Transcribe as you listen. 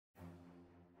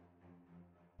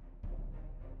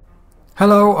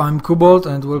Hello, I'm Cobalt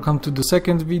and welcome to the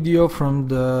second video from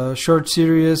the short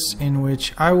series in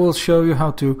which I will show you how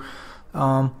to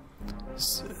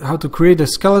create a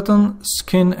skeleton,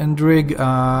 skin and rig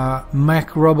a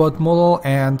mech robot model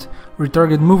and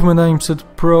retarget Movement Animset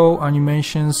Pro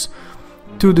animations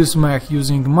to this mech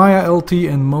using MayaLT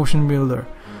and Motionbuilder.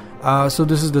 So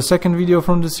this is the second video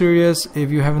from the series.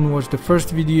 If you haven't watched the first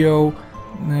video,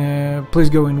 please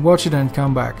go and watch it and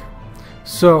come back.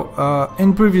 So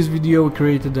in previous video we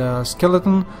created a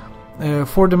skeleton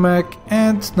for the mech,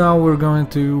 and now we're going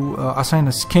to assign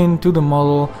a skin to the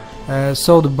model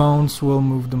so the bones will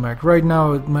move the mech. Right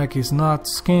now the mech is not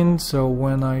skinned, so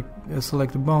when I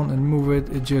select the bone and move it,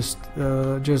 it just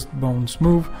bones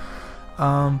move.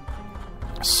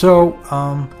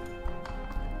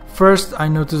 First I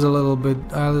noticed a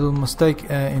little mistake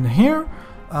in here.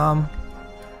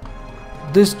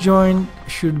 This joint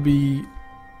should be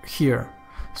here.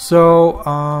 So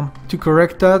to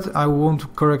correct that, I want to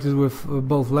correct it with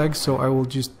both legs, so I will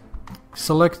just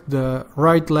select the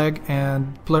right leg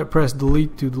and press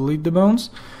delete to delete the bones,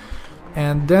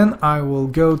 and then I will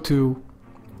go to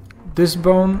this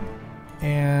bone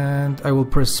and I will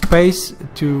press space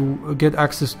to get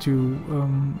access to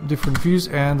different views,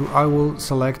 and I will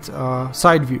select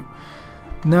side view.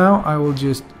 Now I will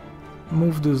just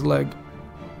move this leg,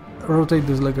 rotate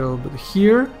this leg a little bit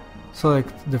here,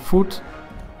 select the foot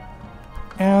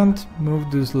and move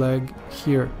this leg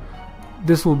here.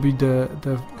 This will be the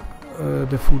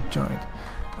foot joint.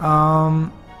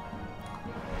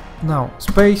 Now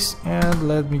space, and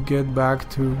let me get back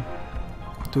to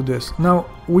this. Now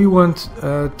we want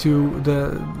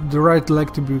the right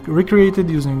leg to be recreated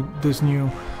using this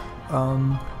new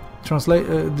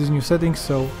this new setting.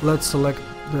 So let's select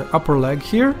the upper leg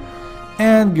here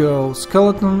and go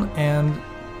skeleton and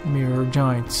mirror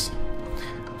joints.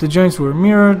 The joints were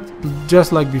mirrored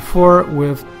just like before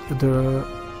with the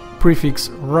prefix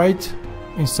right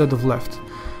instead of left.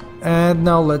 And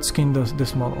now let's skin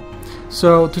this model.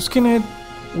 So to skin it,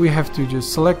 we have to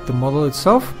just select the model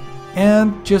itself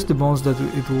and just the bones that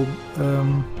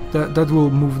that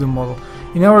will move the model.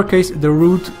 In our case, the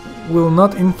root will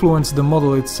not influence the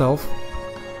model itself,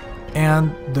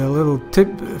 and the little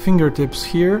fingertips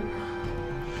here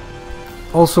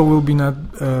also will be not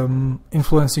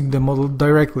influencing the model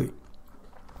directly.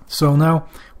 So now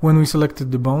when we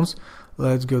selected the bones,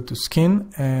 let's go to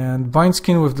skin and bind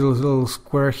skin with the little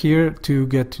square here to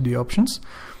get to the options.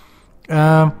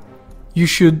 You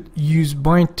should use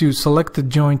bind to selected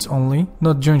joints only,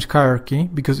 not joint hierarchy,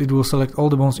 because it will select all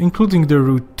the bones including the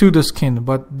root to the skin,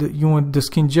 but you want the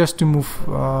skin just to move.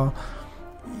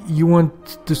 You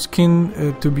want the skin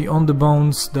to be on the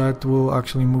bones that will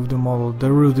actually move the model. The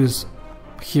root is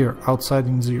here outside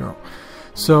in 0.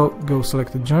 So go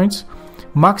select the joints.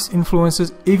 Max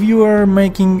influences. If you are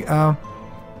making a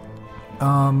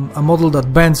model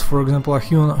that bends, for example a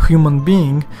human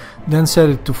being, then set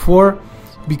it to 4,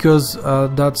 because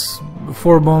that's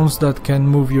 4 bones that can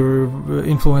move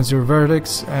influence your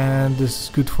vertex, and this is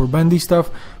good for bendy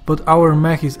stuff. But our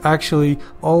mech is actually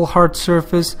all hard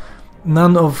surface.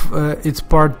 None of its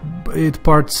part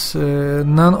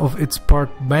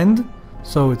bend.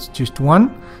 So it's just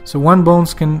 1. So one bone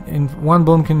can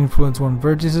influence 1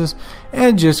 vertices,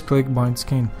 and just click bind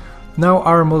skin. Now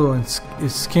our model is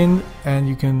skinned, and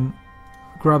you can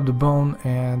grab the bone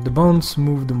and the bones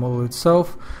move the model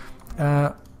itself.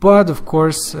 But of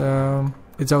course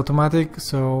it's automatic,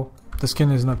 so the skin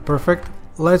is not perfect.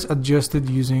 Let's adjust it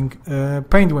using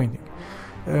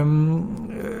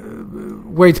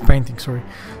weight painting. Sorry.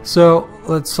 So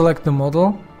let's select the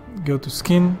model, go to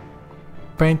skin,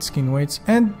 paint skin weights,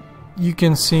 and you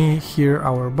can see here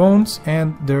our bones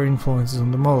and their influences on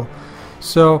the model.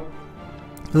 So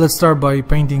let's start by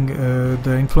painting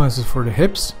the influences for the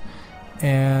hips,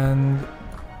 and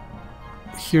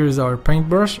here is our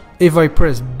paintbrush. If I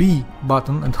press B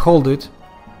button and hold it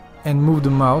and move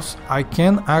the mouse, I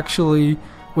can actually,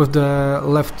 with the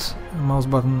left mouse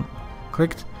button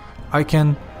clicked, I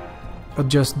can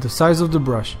adjust the size of the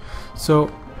brush. So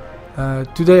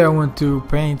today I want to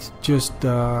paint just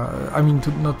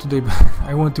not today, but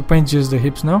I want to paint just the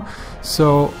hips now.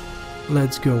 So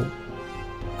let's go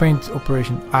paint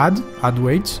operation, add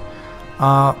weights.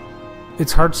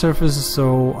 It's hard surfaces,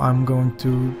 so I'm going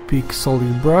to pick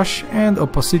solid brush and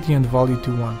opacity and value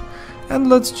to 1, and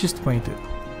let's just paint it.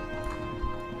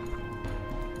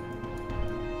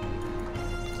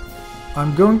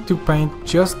 I'm going to paint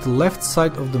just the left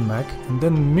side of the mech and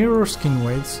then mirror skin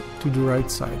weights to the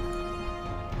right side.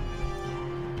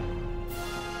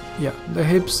 Yeah, the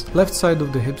hips, left side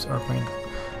of the hips are painted.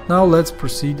 Now let's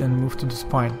proceed and move to the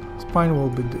spine. Spine will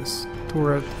be this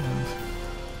turret and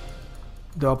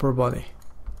the upper body.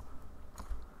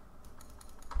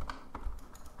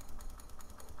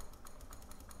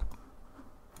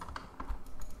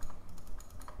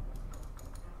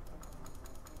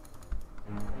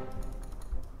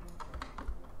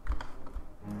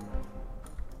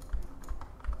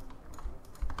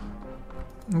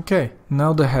 Okay,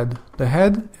 now the head. The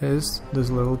head is this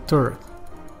little turret.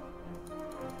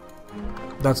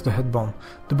 That's the head bone.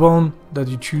 The bone that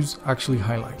you choose actually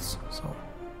highlights, so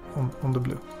on the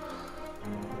blue.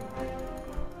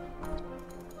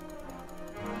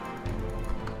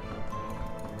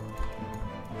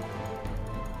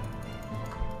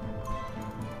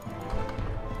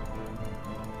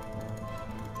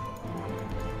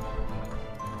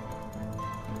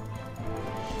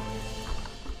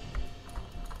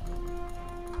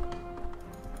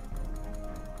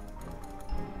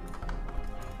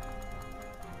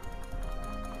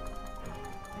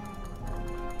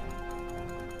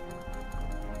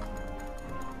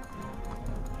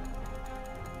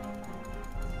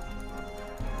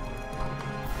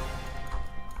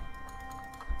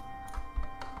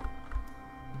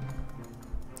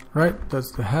 Right,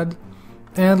 that's the head.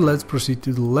 And let's proceed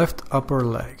to the left upper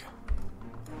leg.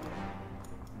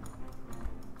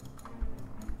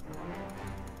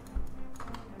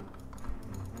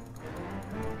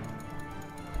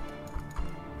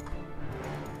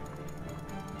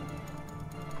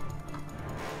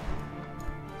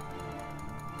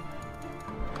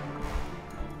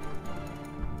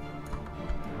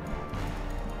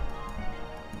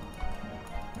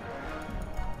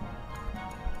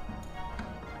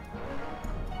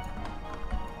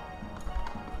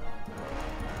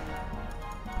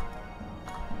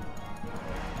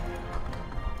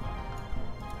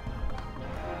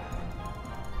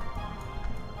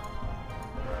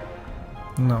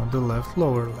 No, the left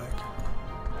lower leg.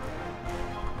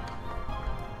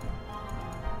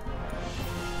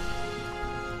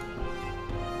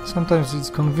 Sometimes it's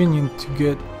convenient to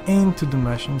get into the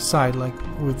mesh inside, like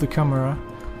with the camera,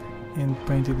 and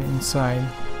paint it inside.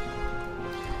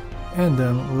 And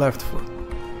then left foot.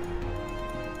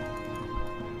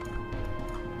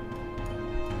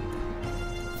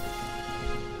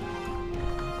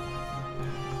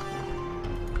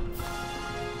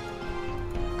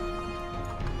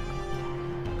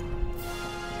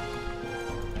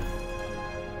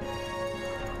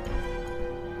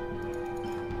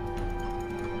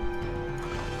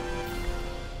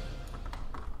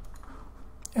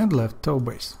 And left toe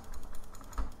base.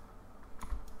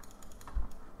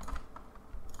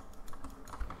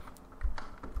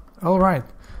 Alright,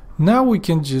 now we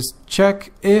can just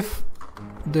check if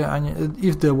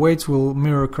the weights will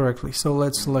mirror correctly. So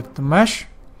let's select the mesh,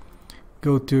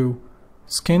 go to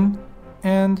skin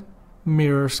and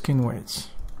mirror skin weights.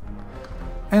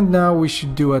 And now we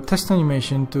should do a test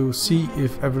animation to see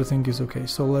if everything is okay.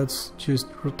 So let's just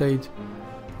rotate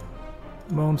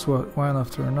bones one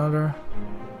after another.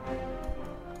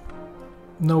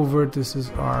 No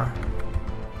vertices are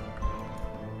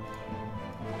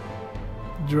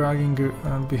dragging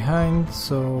behind,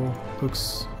 so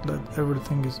looks that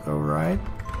everything is alright.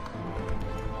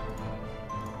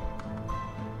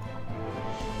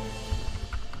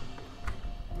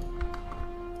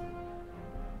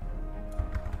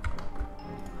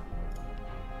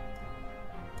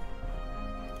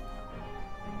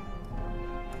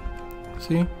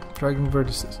 See? Dragging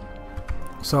vertices.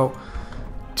 So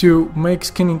to make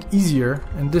skinning easier,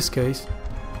 in this case,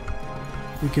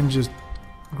 we can just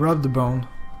grab the bone.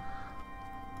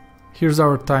 Here's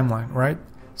our timeline, right?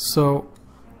 So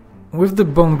with the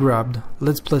bone grabbed,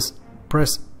 let's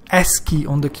press S key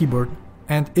on the keyboard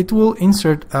and it will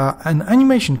insert an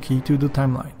animation key to the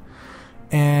timeline.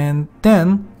 And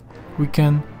then we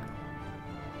can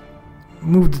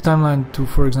move the timeline to,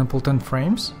 for example, 10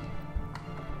 frames.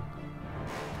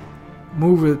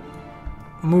 Move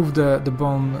the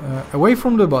bone away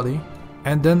from the body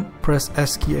and then press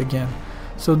S key again.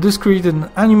 So this created an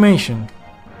animation,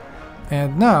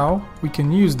 and now we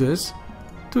can use this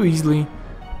to easily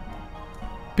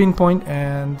pinpoint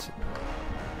and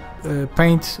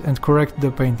paint and correct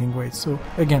the painting weights. So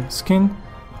again, skin,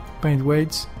 paint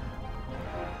weights,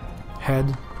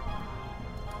 head,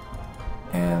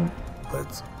 and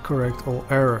let's correct all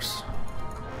errors.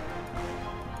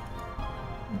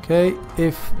 Okay,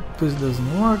 if this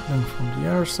doesn't work, then from the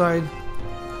other side.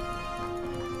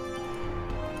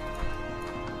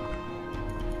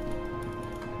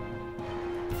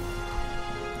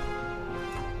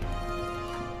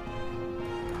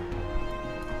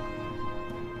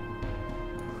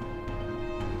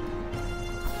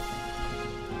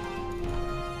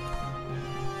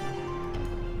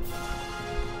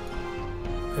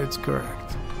 it's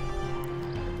correct.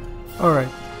 Alright,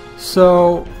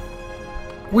 so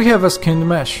we have a skinned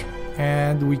mesh,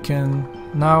 and we can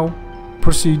now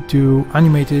proceed to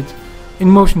animate it in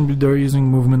Motionbuilder using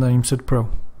Movement Animset Pro.